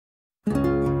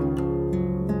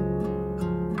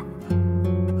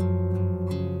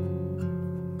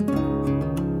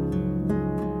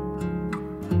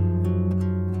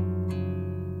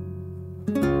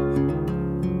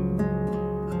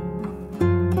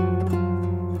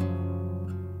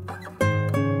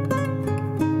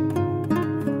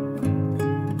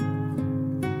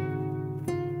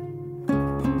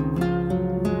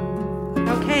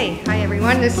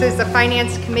This is the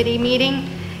Finance Committee meeting,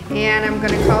 and I'm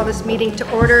going to call this meeting to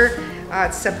order.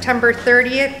 It's September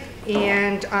 30th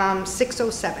and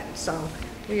 6:07. So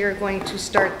we are going to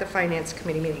start the Finance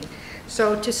Committee meeting.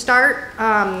 So to start,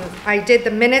 I did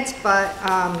the minutes, but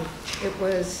I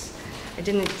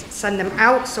didn't send them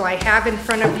out, so I have in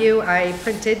front of you, I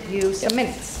printed you some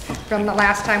minutes from the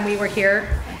last time we were here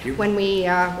when we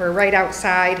were right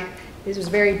outside. This was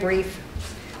very brief,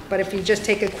 but if you just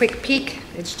take a quick peek,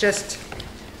 it's just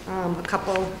a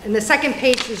couple, and the second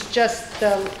page is just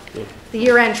the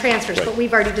year-end transfers, but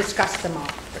we've already discussed them all.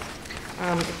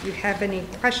 If you have any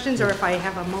questions, or if I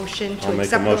have a motion to accept them. I'll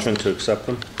make a motion to accept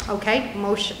them. Okay,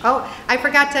 motion. Oh, I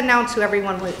forgot to announce who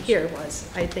everyone here was.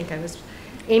 I think I was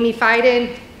Amy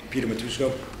Fiden. Peter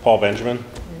Matusco. Paul Benjamin.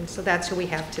 And so that's who we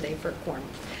have today for a quorum.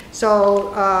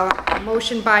 So,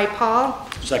 motion by Paul.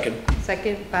 Second.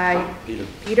 Second by Peter.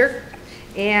 Peter.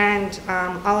 And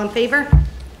all in favor?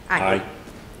 Aye.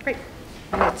 Great.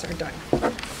 Minutes are done.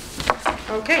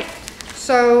 Okay.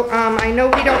 So I know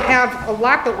we don't have a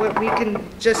lot, but what we can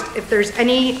just, if there's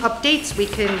any updates, we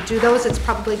can do those. It's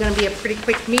probably going to be a pretty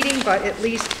quick meeting, but at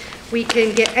least we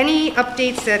can get any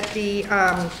updates that the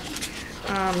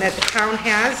town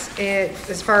has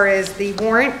as far as the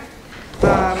warrant,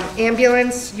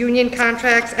 ambulance, union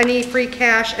contracts, any free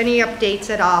cash, any updates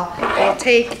at all. We'll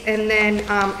take, and then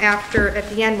at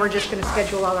the end, we're just going to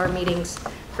schedule all our meetings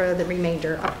for the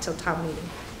remainder up till town meeting.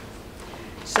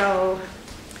 So,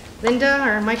 Linda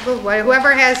or Michael,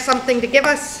 whoever has something to give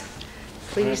us,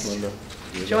 please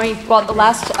join. Well, the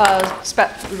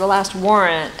last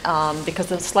warrant, because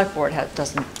the select board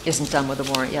isn't done with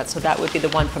the warrant yet, so that would be the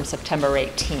one from September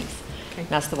 18th. Okay.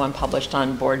 That's the one published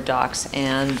on board docs,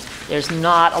 and there's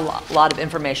not a lot of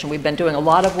information. We've been doing a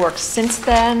lot of work since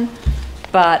then,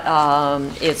 but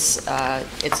it's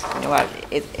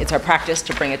our practice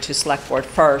to bring it to select board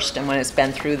first, and when it's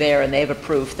been through there and they've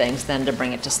approved things, then to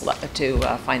bring it to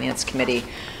finance committee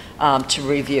to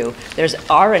review.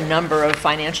 Are a number of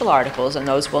financial articles, and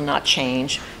those will not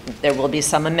change. There will be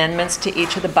some amendments to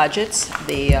each of the budgets,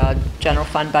 the general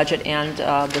fund budget and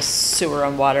the sewer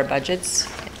and water budgets,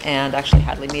 and actually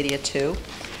Hadley Media too.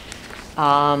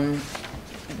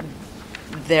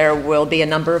 There will be a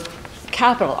number of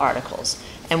capital articles,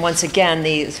 and once again,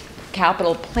 the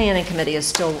capital planning committee is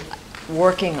still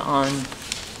working on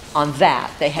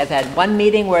that. They have had one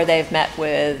meeting where they've met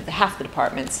with half the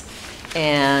departments,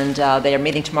 and they are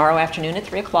meeting tomorrow afternoon at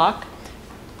 3 o'clock.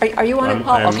 Are you on it,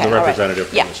 Paul? I'm the representative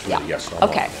from this committee, yes.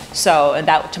 Okay, so and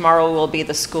that tomorrow will be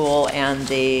the school and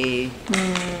the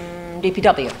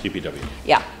DPW. DPW.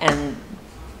 Yeah, and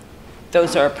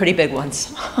those are pretty big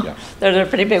ones. Yeah. Those are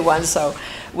pretty big ones, so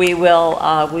we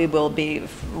will be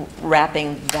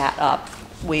wrapping that up.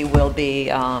 We will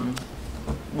be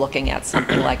looking at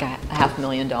something like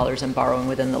 $500,000 in borrowing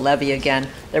within the levy again.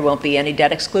 There won't be any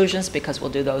debt exclusions because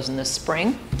we'll do those in the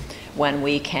spring when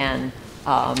we can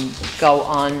go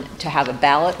on to have a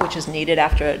ballot, which is needed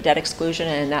after a debt exclusion,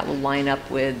 and that will line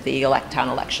up with the town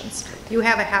elections. You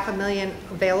have a $500,000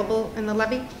 available in the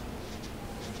levy?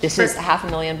 This is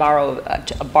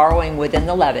 $500,000 borrowing within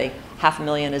the levy.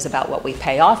 $500,000 is about what we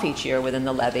pay off each year within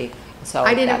the levy. So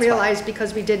I didn't realize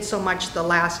because we did so much the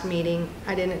last meeting,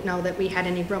 I didn't know that we had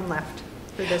any room left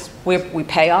for this. We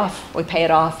pay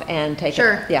it off and take it.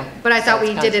 Sure. Yeah. But I thought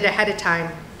we did it ahead of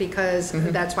time because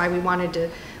that's why we wanted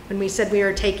to, when we said we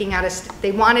were taking out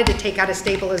they wanted to take out a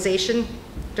stabilization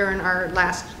during our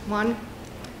last one.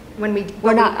 When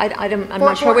I'm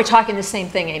not sure we're talking the same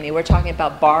thing, Amy. We're talking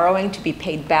about borrowing to be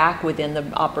paid back within the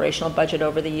operational budget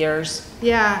over the years.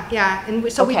 Yeah, and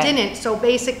so we didn't. So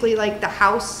basically, like the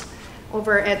house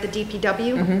over at the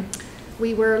DPW,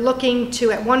 we were looking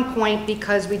to at one point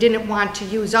because we didn't want to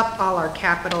use up all our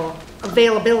capital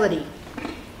availability.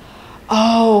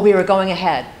 Oh, we were going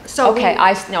ahead. So okay,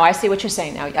 I see what you're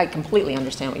saying now. I completely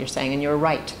understand what you're saying, and you're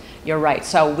right. You're right.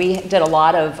 So we did a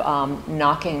lot of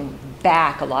knocking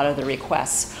back a lot of the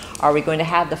requests. Are we going to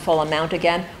have the full amount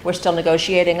again? We're still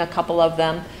negotiating a couple of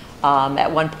them.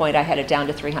 At one point I had it down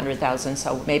to 300,000,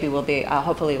 so maybe we'll be,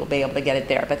 hopefully we'll be able to get it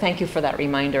there. But thank you for that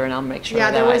reminder, and I'll make sure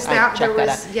that I check that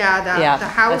out. Yeah, the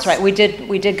house. That's right. We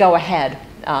did go ahead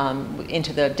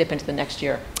dip into the next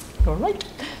year. All right.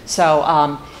 So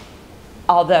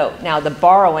although now the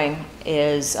borrowing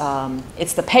is,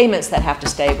 it's the payments that have to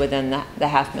stay within the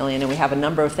 $500,000, and we have a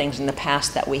number of things in the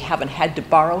past that we haven't had to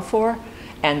borrow for,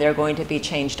 and they're going to be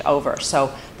changed over.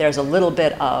 So there's a little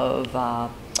bit of,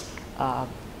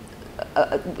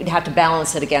 we'd have to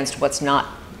balance it against what's not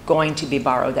going to be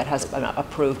borrowed that has been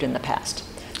approved in the past.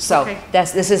 So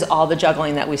this is all the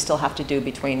juggling that we still have to do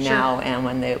between now and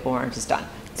when the warrant is done.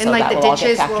 And like the that will all get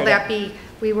ditches, will factored that in. be,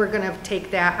 we were gonna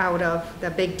take that out of the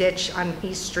big ditch on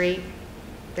East Street,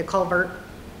 the culvert.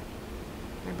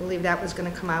 I believe that was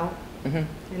gonna come out.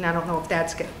 And I don't know if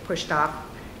that's getting pushed off.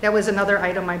 That was another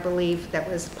item, I believe, that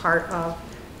was part of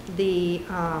the,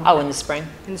 Oh, in the spring?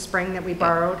 in the spring that we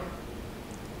borrowed.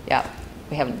 Yeah,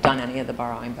 we haven't done any of the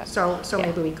borrowing, but. So yeah.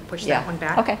 maybe we could push Yeah. that one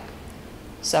back. Okay.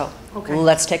 So, Okay.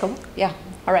 let's take a look. Yeah,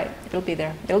 all right, it'll be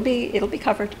there. It'll be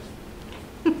covered.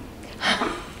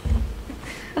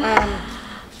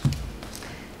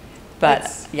 But,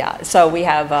 It's- yeah, so we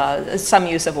have some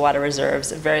use of water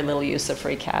reserves, very little use of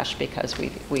free cash because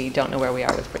we don't know where we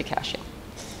are with free cash yet.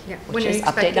 Yeah. Which When are you is update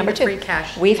expecting number the 2. free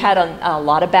cash? We've had a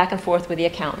lot of back and forth with the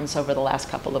accountants over the last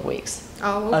couple of weeks.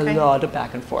 Oh, okay. A lot of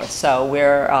back and forth. So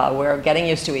we're getting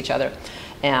used to each other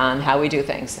and how we do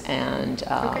things. And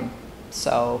Okay.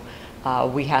 so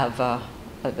we have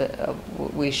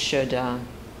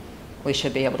we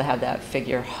should be able to have that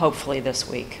figure hopefully this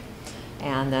week,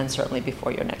 and then certainly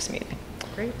before your next meeting.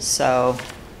 Great, So.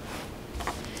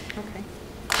 okay.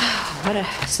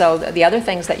 So the other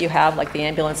things that you have, like the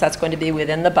ambulance, that's going to be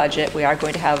within the budget. We are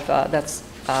going to have,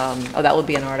 that will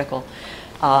be an article.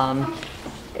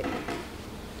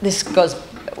 This goes,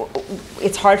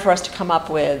 it's hard for us to come up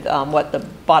with what the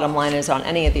bottom line is on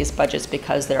any of these budgets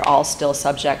because they're all still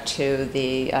subject to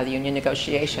the union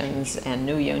negotiations and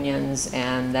new unions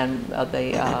and then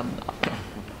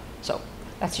so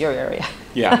that's your area.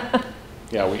 Yeah,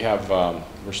 yeah, we have,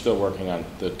 we're still working on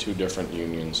the 2 different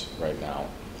unions right now.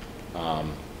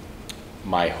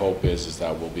 My hope is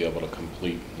that we'll be able to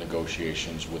complete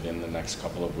negotiations within the next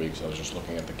couple of weeks. I was just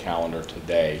looking at the calendar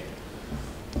today.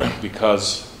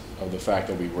 Because of the fact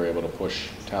that we were able to push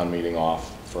town meeting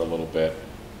off for a little bit,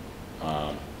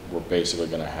 we're basically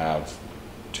going to have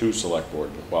 2 select board,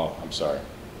 well, I'm sorry.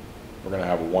 We're going to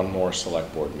have 1 more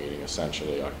select board meeting,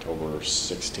 essentially, October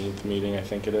 16th meeting, I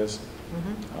think it is,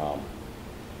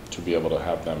 to be able to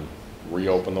have them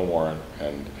reopen the warrant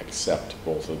and accept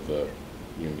both of the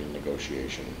union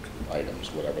negotiation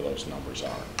items, whatever those numbers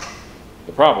are.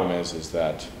 The problem is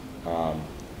that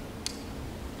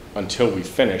until we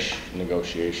finish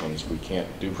negotiations, we can't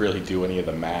really do any of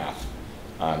the math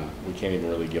on, we can't even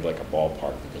really give like a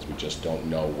ballpark because we just don't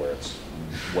know what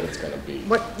it's going to be.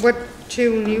 What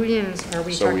 2 unions are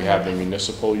we talking about? So we have the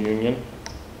municipal union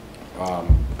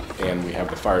and we have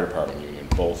the fire department union.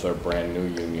 Both are brand new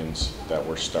unions that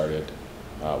were started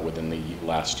within the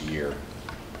last year.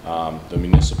 The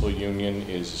municipal union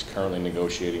is currently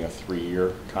negotiating a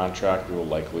 3-year contract. We will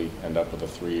likely end up with a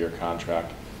 3-year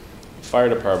contract. The fire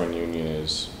department union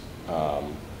is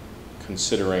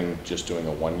considering just doing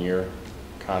a 1-year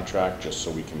contract just so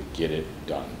we can get it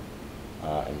done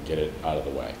and get it out of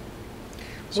the way.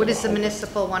 So What does the we're hoping-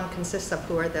 municipal one consist of?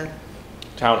 Who are the,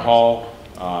 Town hall,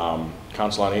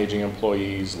 council on aging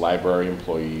employees, library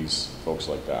employees, folks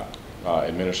like that.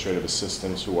 Administrative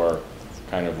assistants who are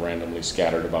kind of randomly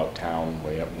scattered about town.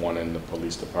 We have 1 in the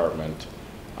police department,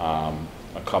 a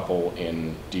couple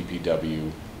in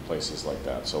DPW, places like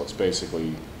that. So it's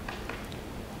basically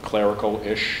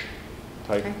clerical-ish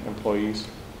type Okay. employees.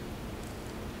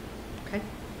 okay,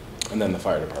 And then the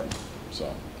fire department.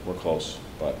 So we're close,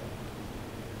 but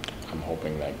I'm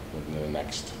hoping that within the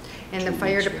next and the 2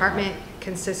 fire weeks we'll have- department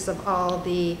consists of all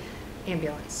the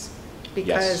ambulance?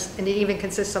 Because, and it even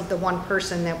consists of the 1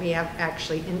 person that we have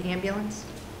actually in ambulance?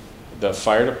 The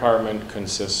fire department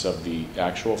consists of the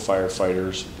actual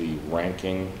firefighters, the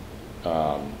ranking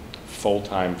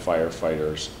full-time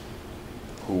firefighters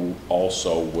who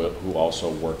also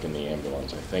work in the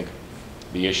ambulance. I think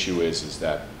the issue is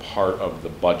that part of the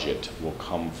budget will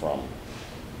come from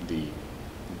the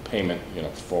payment,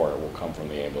 for it will come from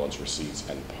the ambulance receipts,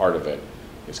 and part of it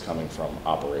is coming from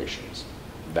operations.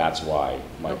 That's why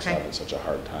Mike's Okay. having such a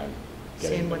hard time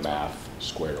Seeing getting the what's- math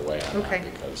squared away on Okay.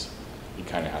 that because he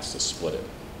kind of has to split it.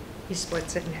 He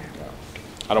splits it in half. Yeah.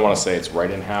 I don't want to say it's right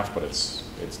in half, but it's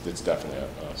definitely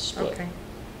a split. Okay,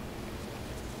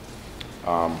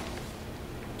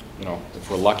 If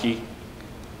we're lucky,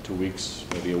 2 weeks,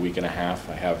 maybe a week and a half.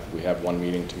 We have 1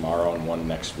 meeting tomorrow and 1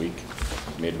 next week,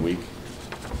 midweek.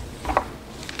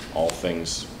 All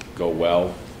things go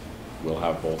well, we'll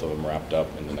have both of them wrapped up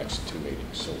in the next 2 meetings.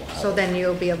 So we'll have so it. then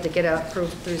you'll be able to get it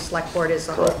approved through select board as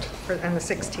a whole Correct. on the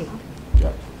 16th?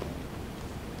 Yep.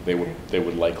 They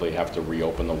would likely have to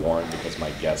reopen the warrant because my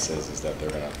guess is that they're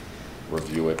going to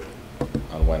review it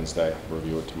on Wednesday,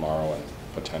 review it tomorrow, and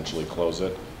potentially close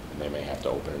it. And they may have to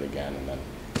open it again and then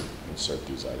insert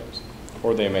these items.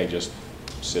 Or they may just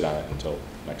sit on it until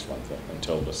next Wednesday,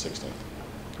 until the 16th.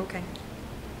 Okay,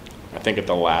 I think at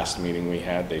the last meeting we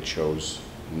had, they chose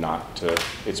not to,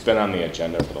 it's been on the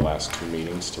agenda for the last 2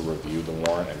 meetings to review the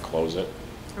warrant and close it.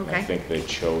 And I Okay. think they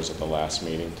chose at the last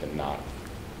meeting to not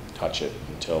touch it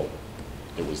until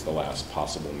it was the last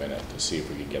possible minute to see if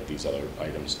we could get these other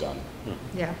items done.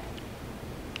 Yeah,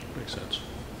 Makes sense.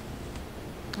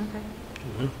 okay.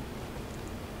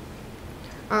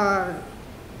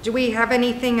 Do we have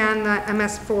anything on the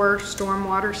MS4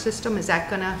 stormwater system? Is that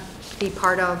gonna be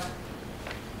part of,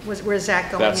 where's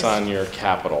that going? That's on your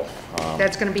capital.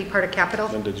 That's gonna be part of capital?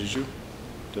 Linda, do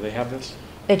they have this?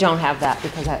 They don't have that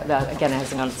because, that, again, it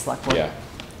hasn't gone to the select board. Yeah.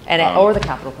 And, or the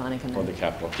capital planning Or the committee.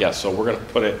 capital, yeah, so we're gonna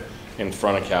put it in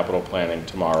front of capital planning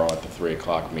tomorrow at the 3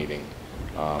 o'clock meeting,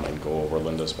 and go over,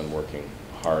 Linda's been working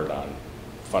hard on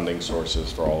funding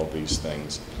sources for all of these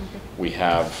things. We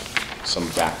have some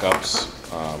backups,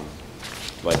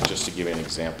 like just to give you an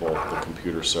example, the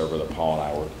computer server that Paul and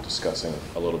I were discussing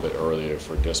a little bit earlier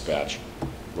for dispatch,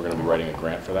 we're gonna be writing a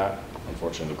grant for that.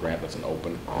 Unfortunately, the grant doesn't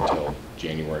open until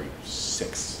January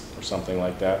 6th or something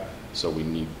like that, so we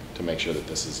need to make sure that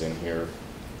this is in here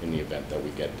in the event that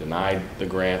we get denied the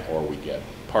grant or we get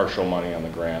partial money on the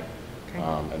grant, Okay.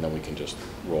 and then we can just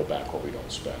roll back what we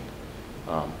don't spend.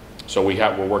 So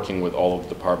we're working with all of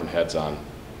the department heads on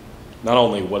not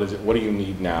only what do you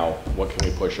need now, what can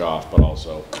we push off, but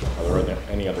also are there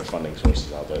any other funding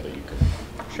sources out there that you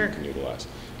Sure. can utilize.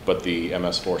 But the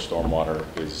MS4 stormwater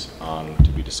is on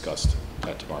to be discussed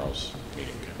at tomorrow's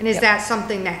meeting. And is Yep. that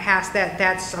something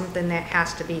that's something that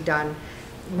has to be done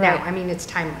now? Right. I mean, it's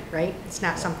timely, right? It's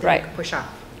not something Right. you can push off.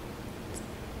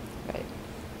 Right.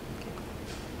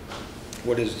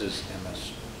 What is this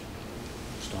MS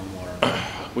stormwater?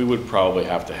 We would probably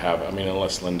have to have, I mean,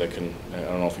 unless Linda can, I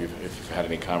don't know if you've had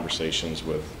any conversations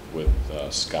with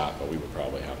Scott, but we would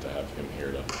probably have to have him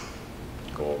here to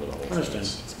go over the whole thing. Understand.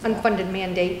 It's unfunded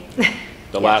mandate.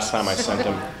 The last time I sent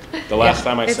him, the last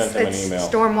time I It's- sent him an it's email.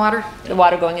 stormwater. The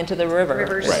water going into the river,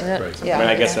 Rivers. isn't it? Right, right. Yeah. I mean,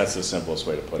 I guess Yeah. that's the simplest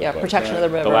way to put it. Yeah, but protection of the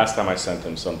river. The last time I sent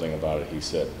him something about it, he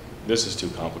said, "This is too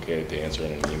complicated to answer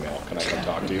in an email. Can I come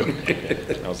talk to you?"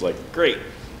 I was like, "Great."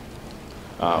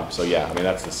 So yeah, I mean,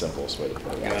 that's the simplest way to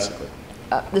put it, Got it. basically.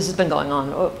 This has been going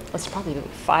on, it's probably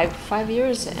five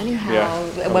years anyhow.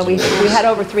 Yeah. When we had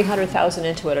over 300,000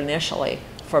 into it initially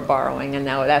for borrowing, and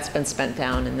now that's been spent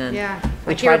down, and then. Yeah,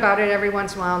 we I hear tried- about it every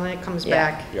once in a while and then it comes Yeah.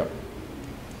 back. Yep.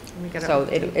 We gotta- So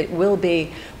it will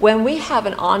be, when we have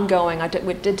an ongoing,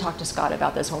 we did talk to Scott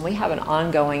about this, when we have an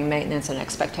ongoing maintenance and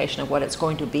expectation of what it's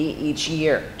going to be each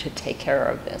year to take care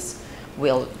of this,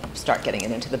 we'll start getting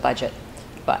it into the budget.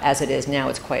 But as it is now,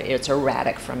 it's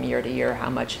erratic from year to year how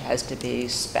much has to be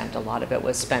spent. A lot of it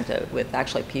was spent with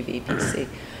actually PVPC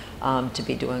to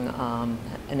be doing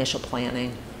initial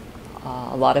planning.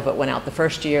 A lot of it went out the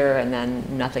first year and then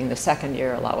nothing the second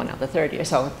year, a lot went out the third year,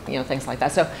 so, things like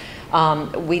that. So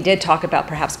we did talk about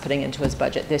perhaps putting into his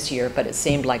budget this year, but it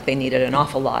seemed like they needed an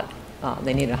awful lot.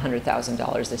 They needed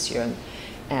 $100,000 this year,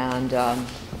 and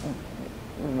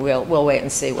we'll wait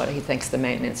and see what he thinks the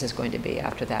maintenance is going to be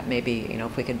after that. Maybe,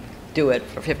 if we could do it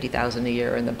for $50,000 a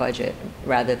year in the budget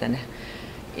rather than,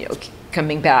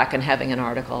 coming back and having an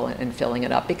article and filling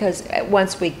it up. Because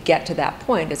once we get to that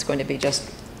point, it's going to be just,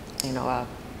 a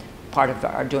part of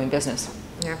our doing business.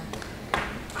 Yeah.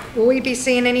 Will we be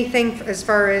seeing anything as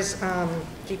far as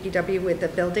DPW with the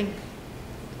building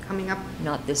coming up?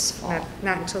 Not this fall,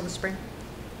 Not until the spring?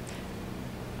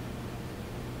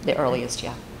 the earliest,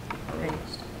 yeah. Right.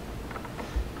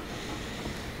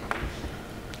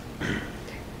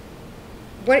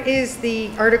 What is the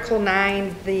Article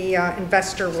 9, the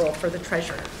investor rule for the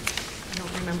treasurer? I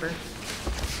don't remember.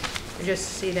 I just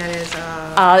see that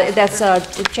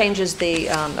as It changes the,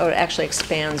 or it actually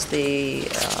expands the,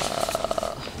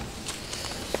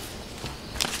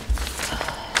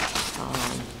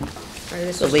 sorry,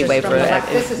 this the was just leeway from for the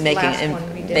this is the making, last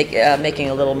one we did. making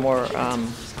a little more,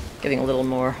 giving a little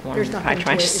more, what There's am I nothing to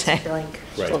trying it, to it's say? blank.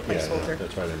 Right, Little yeah, placeholder.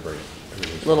 that's why I didn't bring it.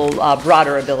 Everything's- Little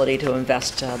broader ability to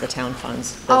invest the town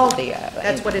funds. Oh,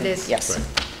 that's what it is? Yes,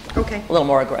 Okay, a little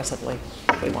more aggressively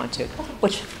if we want to,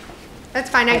 which that's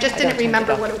fine, I just don't didn't tend to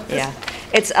remember go. what it was. Yeah,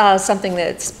 it's something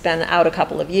that's been out a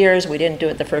couple of years. We didn't do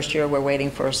it the first year. We're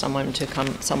waiting for someone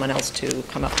else to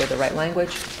come up with the right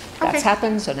language. That's Okay.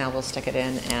 happened, so now we'll stick it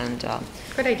in, and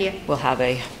Good idea. we'll have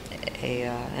an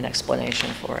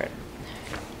explanation for it.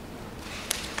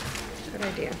 Good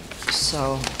idea.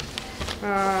 So,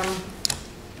 Um,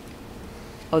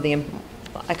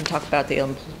 I can talk about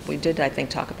we did, I think,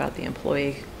 talk about the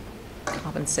employee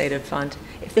compensated fund.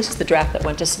 If this is the draft that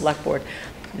went to select board,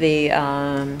 the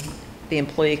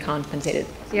employee compensated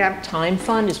Yeah. time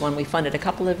fund is one we funded a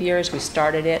couple of years. We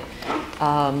started it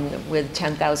with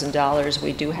 $10,000.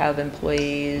 We do have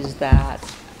employees that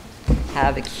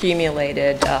have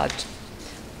accumulated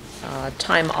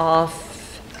time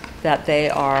off that they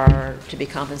are to be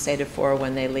compensated for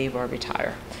when they leave or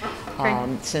retire.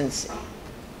 Okay. Since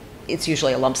it's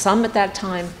usually a lump sum at that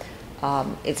time,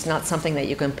 it's not something that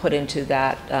you can put into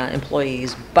that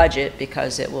employee's budget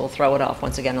because it will throw it off.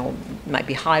 Once again, it might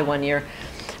be high one year,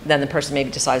 then the person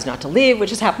maybe decides not to leave, which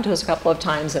has happened to us a couple of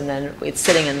times, and then it's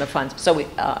sitting in the fund, so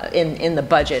in the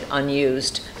budget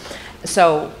unused.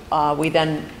 So we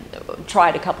then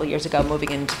tried a couple of years ago moving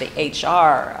into the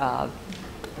HR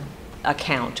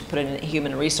account to put in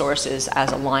human resources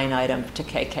as a line item to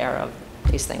take care of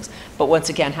these things. But once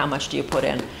again, how much do you put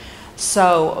in?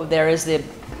 So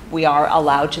we are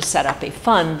allowed to set up a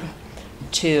fund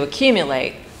to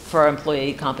accumulate for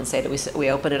employee compensated.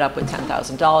 We opened it up with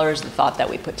 $10,000 and thought that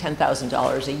we put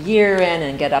 $10,000 a year in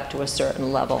and get up to a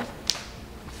certain level.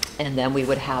 And then we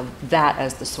would have that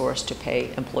as the source to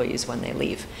pay employees when they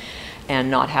leave and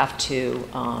not have to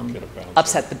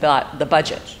upset the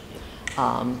budget.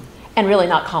 And really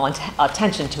not call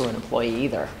attention to an employee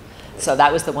either. So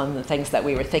that was one of the things that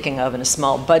we were thinking of in a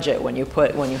small budget. When you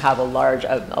have a large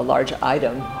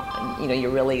item, you're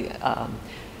really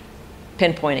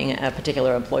pinpointing a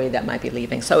particular employee that might be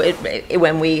leaving. So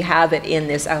when we have it in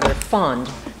this other fund,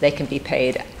 they can be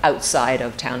paid outside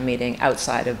of town meeting,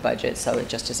 outside of budget. So it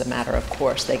just is a matter of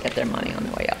course they get their money on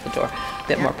the way out the door. A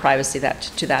bit more privacy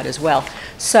to that as well.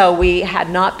 So we had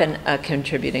not been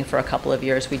contributing for a couple of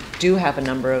years. We do have a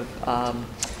number of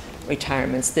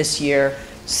retirements this year.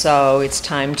 So it's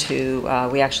time to,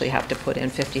 we actually have to put in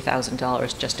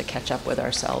 $50,000 just to catch up with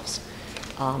ourselves,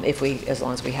 as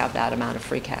long as we have that amount of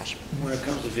free cash. When it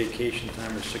comes to vacation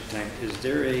time or sick time, is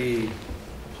there a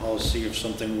policy of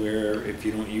something where if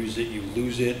you don't use it, you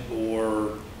lose it,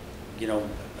 or,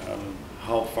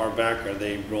 how far back are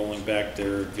they rolling back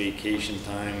their vacation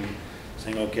time,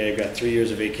 saying, okay, I've got 3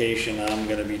 years of vacation, I'm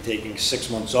going to be taking 6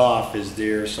 months off? Is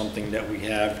there something that we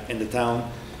have in the town?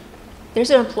 There's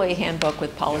an employee handbook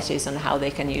with policies on how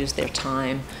they can use their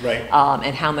time, Right.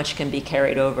 And how much can be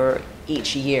carried over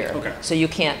each year. Okay. So you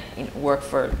can't work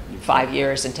for 5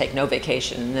 years and take no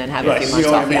vacation and then have a Right, few months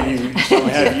off. you don't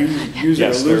have you use it or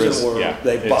Yes, there lose is, it, or yeah.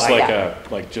 they It's buy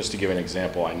like just to give an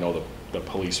example, I know the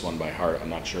police one by heart. I'm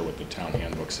not sure what the town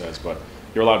handbook says, but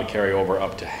you're allowed to carry over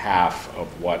up to half of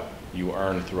what you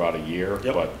earn throughout a year,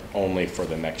 Yep. but only for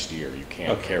the next year. You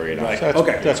can't carry it on. Right. That's,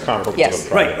 Okay. that's comparable Yes. to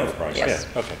a private Right. enterprise. Yes.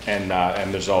 Yeah, okay.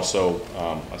 And there's also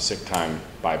a sick time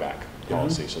buyback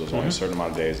policy, so there's only a certain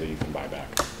amount of days that you can buy back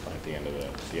at the end of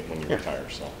when you Yeah. retire,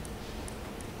 so.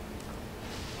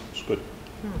 It's good.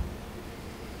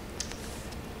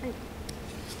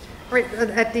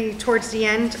 Right, towards the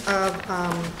end of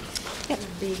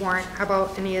the warrant, how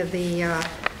about any of the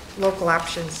local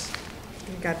options?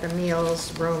 You got the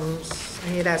meals, rooms,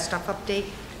 any of that stuff update?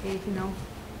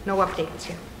 No updates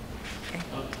yet. Okay.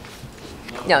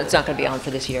 No, it's not going to be on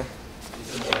for this year.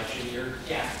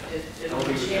 Yeah, it'll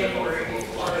be January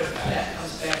before that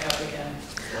comes back up again.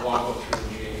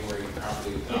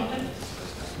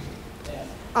 Yeah.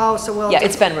 Oh, so we'll. Yeah,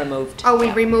 it's been removed. Oh, we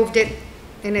Yeah. removed it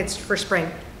and it's for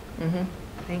spring. Mhm.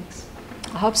 Thanks.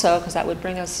 I hope so, because that would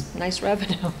bring us nice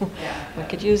revenue. Yeah. We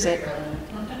could use it.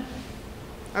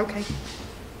 Okay.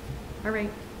 All right.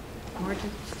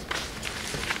 Martin.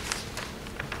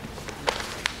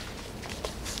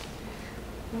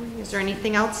 Is there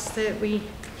anything else that we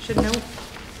should know?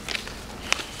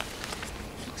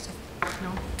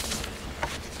 No?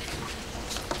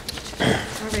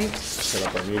 All right. Set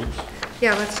up our meetings.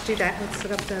 Yeah, let's do that. Let's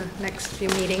set up the next few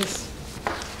meetings.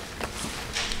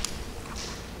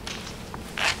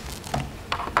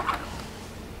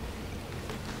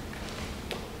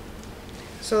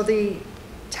 So the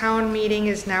town meeting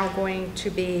is now going to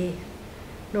be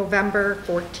November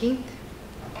 14th.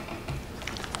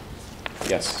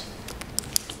 Yes.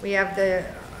 We have the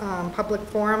public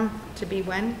forum to be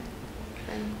when?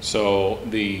 So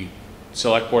the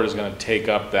select board is going to take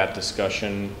up that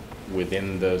discussion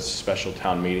within the special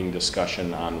town meeting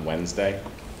discussion on Wednesday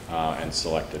and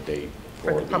select a date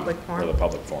For the public forum? For the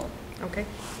public forum. Okay,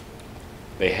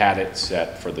 They had it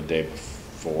set for the day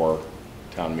before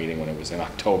town meeting when it was in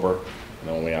October, and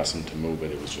then when we asked them to move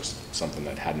it, it was just something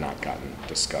that had not gotten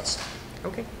discussed.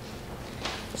 okay.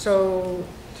 So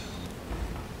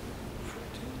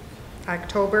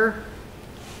October,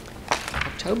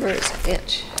 October is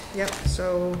it. yep,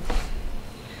 so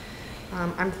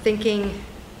I'm thinking,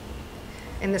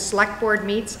 and the select board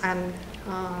meets on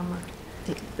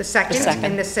the 2nd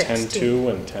and the 16th. 10-2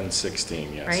 and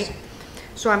 10-16, yes. Right?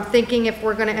 So I'm thinking if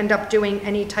we're gonna end up doing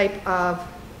any type of,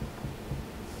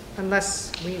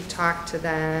 unless we talk to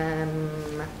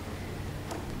them,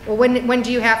 Well, when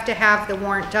do you have to have the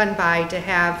warrant done by to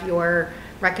have your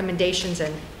recommendations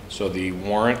in? So the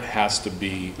warrant has to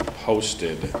be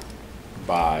posted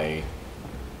by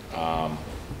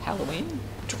Halloween?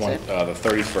 Is the it?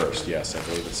 31st, yes, I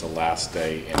believe it's the last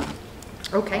day in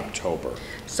Okay, October.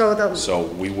 so So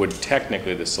we would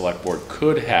technically, the select board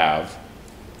could have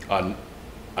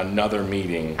another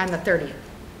meeting. on the 30th.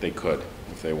 They could,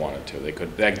 if they wanted to.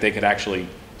 They could actually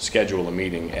schedule a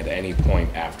meeting at any point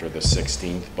after the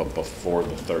 16th, but before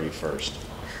the 31st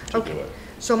to do Okay. it.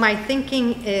 So my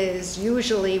thinking is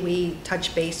usually we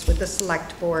touch base with the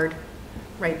select board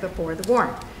right before the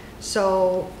warrant.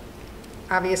 So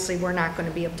obviously, we're not going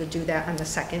to be able to do that on the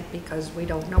 2nd because we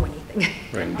don't know anything.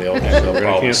 And they'll So we're gonna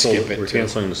probably cancel, skip it we're too.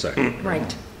 canceling the 2nd.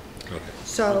 Right. Okay.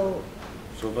 So,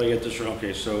 So if I get this,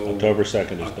 okay, so. October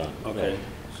 2nd is done. Okay,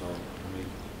 so let me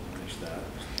finish that.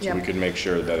 So we yeah, could make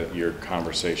sure that your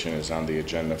conversation is on the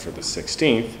agenda for the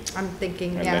 16th, I'm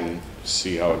thinking, and yeah. then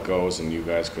see how it goes, and you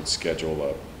guys could schedule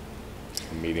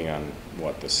a meeting on,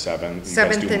 what, the 7th? You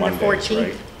guys 7th do and the Mondays, 14th,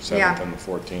 right? yeah. 7th and the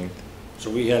 14th? So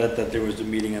we had it that there was a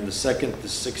meeting on the 2nd, the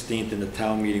 16th, and the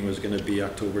town meeting was gonna be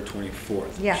October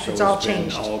 24th. Yeah, So it's all been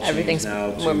changed. all changed Everything's- now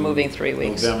we're to moving 3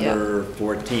 weeks, yeah. November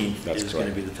 14th That's is gonna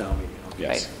correct. be the town meeting. Okay.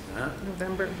 Yes. Huh?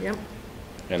 November, yep.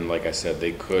 And like I said,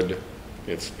 they could,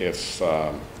 if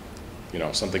you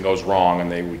know, something goes wrong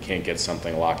and we can't get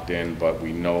something locked in, but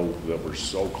we know that we're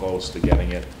so close to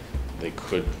getting it, they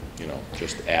could, you know,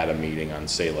 just add a meeting on,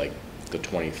 say, like, the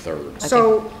 23rd.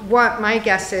 So what my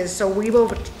guess is, so we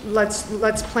will, let's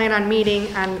plan on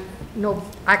meeting on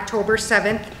October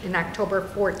 7th and October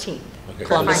 14th. Okay, so the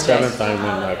Columbus Day. 7th, I'm not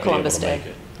going to be able Columbus to Day. make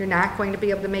it. You're not going to be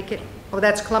able to make it? Oh,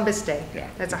 that's Columbus Day. Yeah.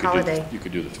 That's a You could do- holiday. You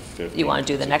could do the 15th. You want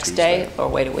to do the It's a next day Tuesday. or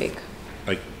wait a week?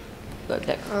 Like, We Yeah,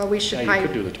 should you could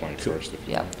probably, do the 21st if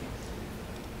you Yeah. want.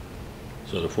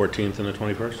 so the 14th and the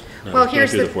 21st? No, Well, you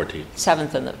here's can't do the- the 14th.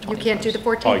 7th and the 21st. you can't do the Oh,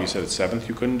 14th? you said 7th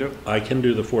you couldn't do? I can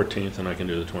do the 14th and I can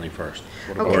do the 21st.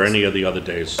 Okay. Or any of the other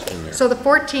days in there. So the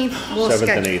 14th we'll 7th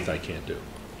and schedule. 8th I can't do.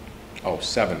 Oh,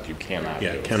 7th you cannot do.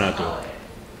 Yeah, cannot do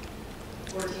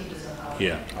it. 14th is a holiday.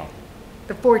 Yeah, Oh,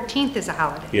 The 14th is a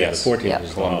holiday. yeah, the Yes. 14th Yeah. is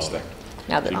the Columbus holiday. Day.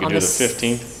 Now So that you on could do the s-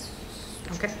 15th?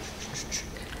 Okay.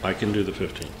 I can do the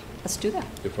 15th, Let's do that.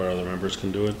 if our other members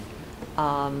can do it.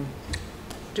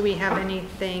 Do we have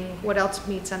anything, what else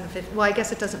meets on the 15th? Well, I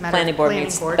guess it doesn't matter. Planning board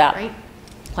meets board, that. right?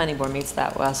 Planning board meets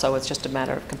that well, so it's just a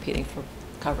matter of competing for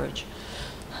coverage.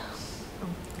 Oh,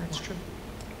 that's true.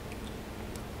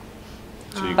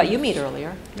 So you But could- you meet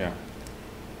earlier. Yeah.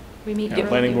 We meet Yeah, early.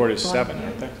 planning board is Well, 7,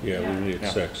 aren't they? Yeah, we meet Yeah.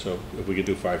 at 6, so if we could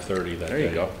do 5:30 that There day. you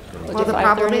go. you know. Well, the Five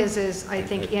problem 30? is I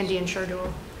think Andy and Sherdo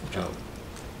will, Oh,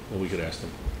 Well, we could ask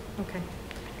them. okay.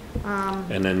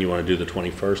 And then you want to do the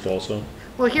 21st also?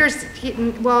 Well,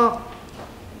 well,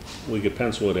 We could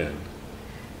pencil it in.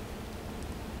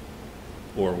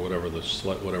 Or whatever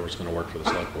whatever's going to work for the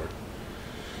select board.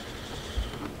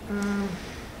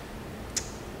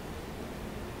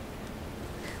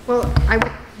 well,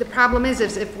 the problem is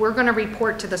if we're gonna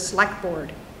report to the select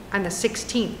board on the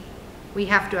 16th, we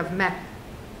have to have met,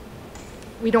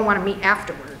 we don't wanna meet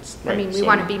afterwards. I Right, mean, we so-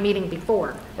 wanna be meeting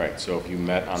before. Right, so if you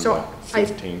met on So, the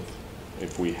 15th,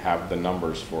 if we have the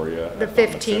numbers for you. The on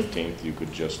 15th. 15th, you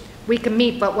could just, We can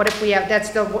meet, but what if we have, that's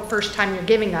the first time you're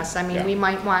giving us. I mean, Yeah. we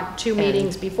might want 2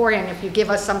 meetings beforehand. If you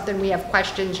give us something, we have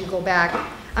questions, you go back.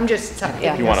 I'm just Yeah.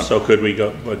 giving You wanna- us, So could we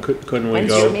go, but couldn't we When's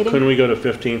your go, meeting? couldn't we go to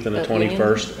 15th and the The union?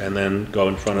 21st and then go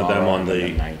in front of them on tomorrow, the,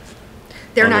 and 9th.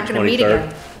 they're on the not gonna meet 23rd?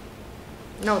 again.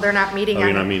 No, they're not meeting Oh, on.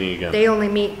 you're not meeting again. They only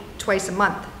meet twice a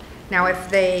month. Now, if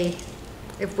they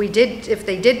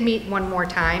did meet one more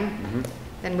time, Mm-hmm.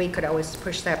 then we could always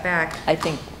push that back. I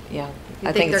think, yeah. You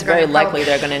I think think it's they're very gonna likely prob-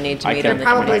 they're going to need to I meet can- on the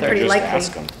Probably I can 23rd. pretty just likely.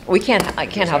 ask 'em. I can't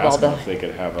Just have all ask them the, if they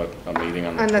could have a meeting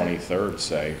on the On the- 23rd,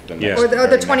 say. the Yeah. next- Or the very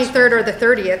next 23rd or one. the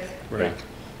 30th. right?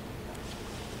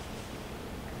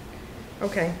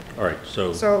 Okay, All right, so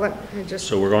let me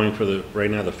just, we're going for the, right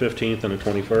now, the 15th and the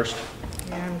 21st?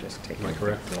 yeah, I'm just taking. Am I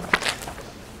correct?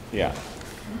 Yeah,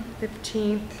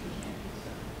 15th.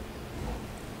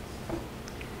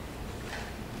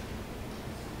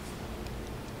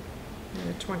 And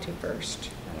the 21st.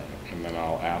 and then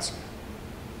I'll ask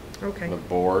Okay, the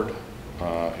board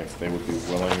if they would be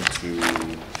willing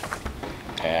to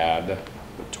add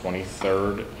the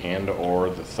 23rd and/or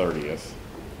the 30th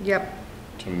yep,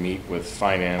 to meet with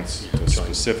finance to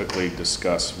specifically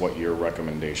discuss what your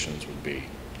recommendations would be.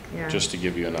 yeah. Just to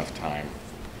give you enough time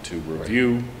to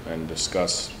review and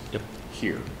discuss Yep.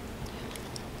 here.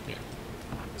 Yeah.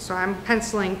 So I'm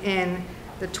penciling in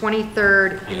the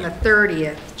 23rd and the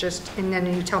 30th, and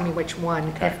then you tell me which one,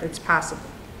 if Okay. it's possible.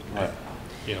 Right.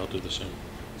 Yeah, I'll do the same.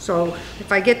 So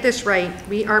if I get this right,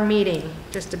 we are meeting,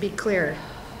 just to be clear,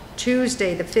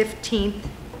 Tuesday, the 15th,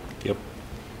 Yep.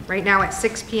 right now at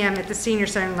 6 PM at the senior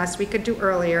center, unless we could do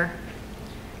earlier.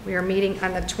 We are meeting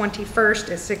on the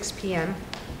 21st at 6 PM.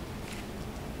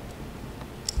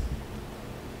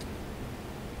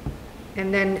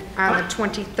 And then on the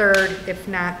 23rd, if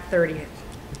not 30th.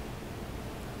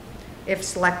 If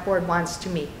select board wants to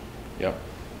meet. Yep.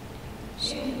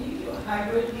 Can you do a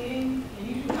hybrid meeting? Can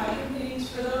you do hybrid meetings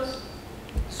for those?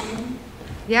 Zoom?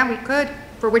 Yeah, we could.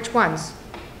 For which ones?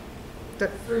 The,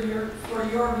 For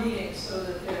your meetings, so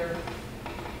that they're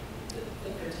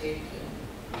taped.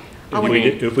 Oh,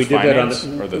 If we did that on Finance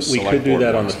or the we select could do board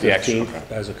that on the ones, the extra, 15th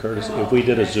okay. as a courtesy. If we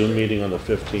did a Zoom meeting on the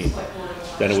 15th,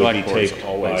 then it would be Select boards taped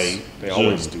always- by they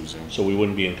always Zoom. do Zoom. So we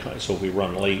wouldn't be in, so if we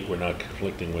run late, we're not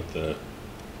conflicting with the,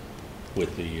 what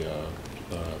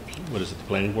is it, the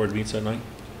planning board meets at night?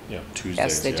 Yeah. Tuesdays,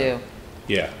 Yes, they yeah. do.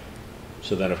 Yeah.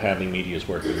 So then if Hadley Media is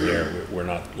working there, we're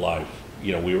not live,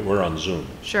 you know, we're on Zoom.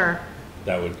 sure.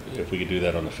 That would, if we could do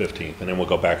that on the 15th, and then we'll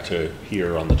go back to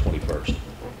here on the 21st.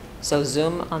 So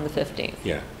Zoom on the 15th.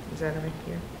 Yeah. Is that right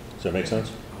here? Does that make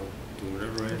sense? I'll do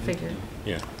whatever I need to Figure. do.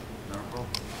 Yeah. Not a problem.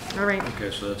 All right. Okay,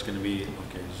 so that's gonna be,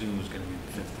 okay, Zoom is gonna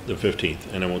be the 15th. The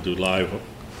 15th, and then we'll do live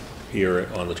here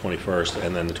on the 21st,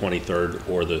 and then the 23rd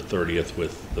or the 30th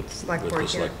with the Select with board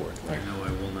the here. select board. I know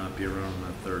I will not be around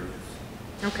on the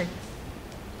 30th. Okay.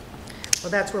 Well,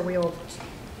 that's where we'll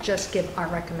just give our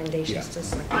recommendations Yeah. to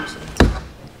select person.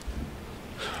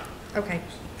 Okay.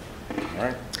 All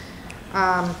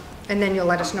right. And then you'll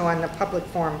let us know on the public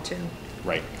forum too.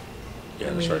 Right. Yeah,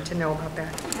 And we that's need to right. know about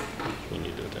that. We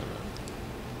need to do that.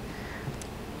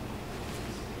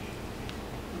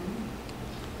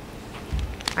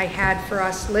 I had for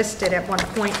us listed, at one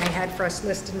point, I had for us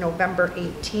listed November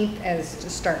 18th as to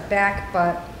start back,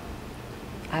 but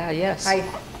Yes.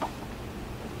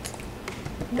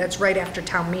 that's right after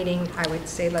town meeting. I would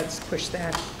say let's push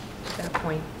that to that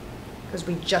point, because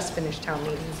we just finished town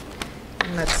meeting.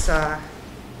 And let's,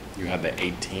 You had the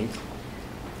 18th?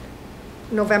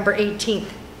 November 18th,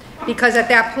 because at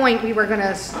that point, we were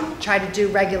gonna try to do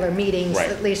regular meetings Right.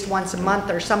 at least once a month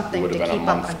or something Would to have been a keep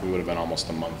up month, on. we would have been almost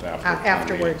a month after. town meeting.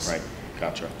 Afterwards. Right,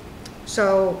 gotcha.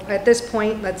 So at this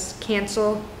point, let's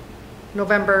cancel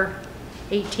November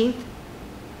 18th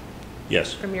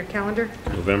Yes, from your calendar.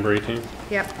 November 18th?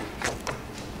 Yep,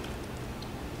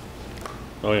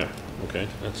 Oh, yeah, okay,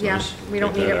 that's yeah, nice. we don't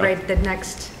Take need that it out. right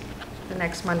the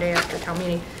next Monday after town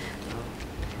meeting.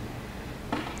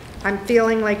 I'm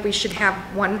feeling like we should have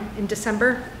one in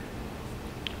December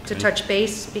to Okay. touch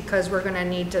base, because we're gonna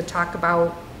need to talk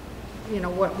about, you know,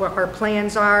 what our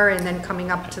plans are, and then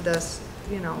coming up to this,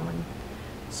 you know, in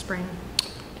spring.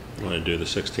 You want to do the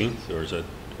 16th, or is it,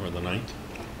 or the 9th?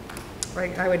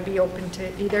 Like, I would be open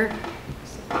to either.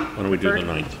 Why don't we do the Third?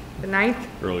 9th, The 9th?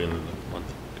 early in the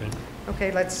month, okay?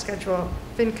 Okay, let's schedule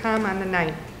FinCom on the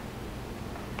 9th,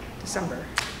 December.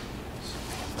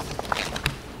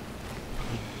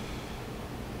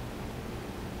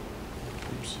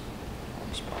 Oops.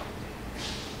 Wrong spot.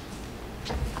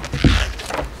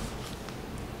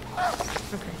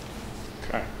 Okay.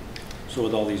 Okay. So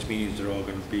with all these meetings, they're all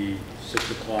gonna be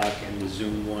 6 o'clock, and the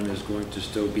Zoom one is going to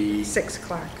still be 6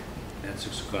 o'clock. at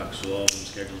 6 o'clock, so all of them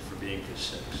scheduled for being for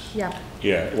 6. Yeah.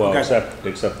 Yeah, well, Okay.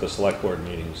 except the select board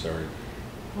meetings are,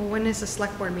 Well, when is the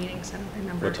select board meetings? I don't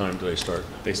remember. what time do they start?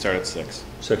 They start at 6.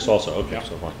 6 also, okay, Yeah.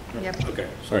 so fine. Yep, Okay, All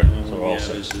so right, the one so we all have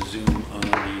 6. is the Zoom on the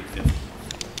 5th.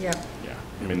 yep. Yeah.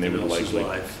 I mean, they would Everything else is likely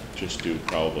live. just do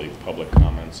probably public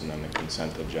comments and then the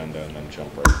consent agenda and then jump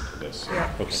right to this. Yeah.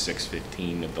 Okay.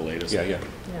 6:15 at the latest. Yeah, yeah,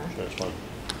 Yeah. that's fine.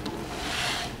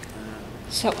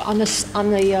 So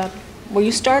were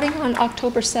you starting on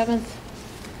October 7th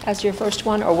as your first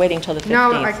one, or waiting till the 15th?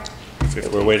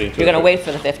 No, We're waiting. You're going to wait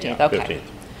for the 15th, Yeah, okay. 15th.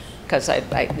 Because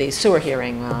the sewer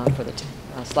hearing for the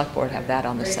select board have that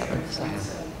on the 7th, so,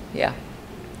 yeah.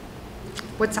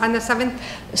 what's on the 7th?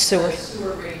 Sewer,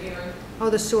 Sewer rate hearing. Oh,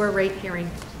 the sewer rate hearing.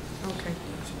 Okay.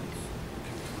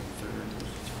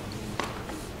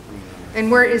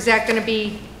 And where is that gonna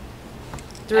be? I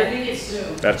Through think it's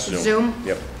Zoom. That's Zoom. Zoom?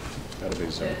 Yep. That'll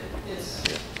be Zoom. It's.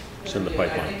 It's in the I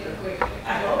pipeline. think a quick,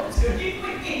 I hope it's gonna be a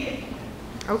quick meeting.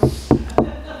 Oh,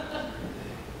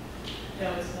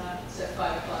 No, it's not, it's at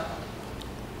 5 o'clock.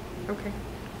 okay.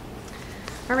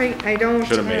 All right, I don't.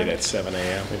 Should have made it at 7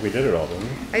 a.m. I think we did it all, didn't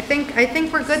we? I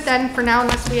think we're good then for now,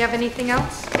 unless we have anything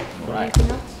else. Right.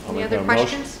 Anything else? I'll Any make other a motion-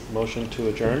 questions? Motion to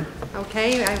adjourn?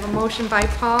 Okay, I have a motion by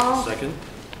Paul. Second?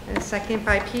 And a second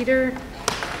by Peter.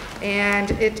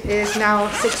 And it is now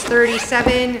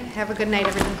 6:37. Have a good night,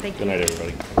 everyone. Thank you. Good night,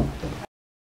 everybody.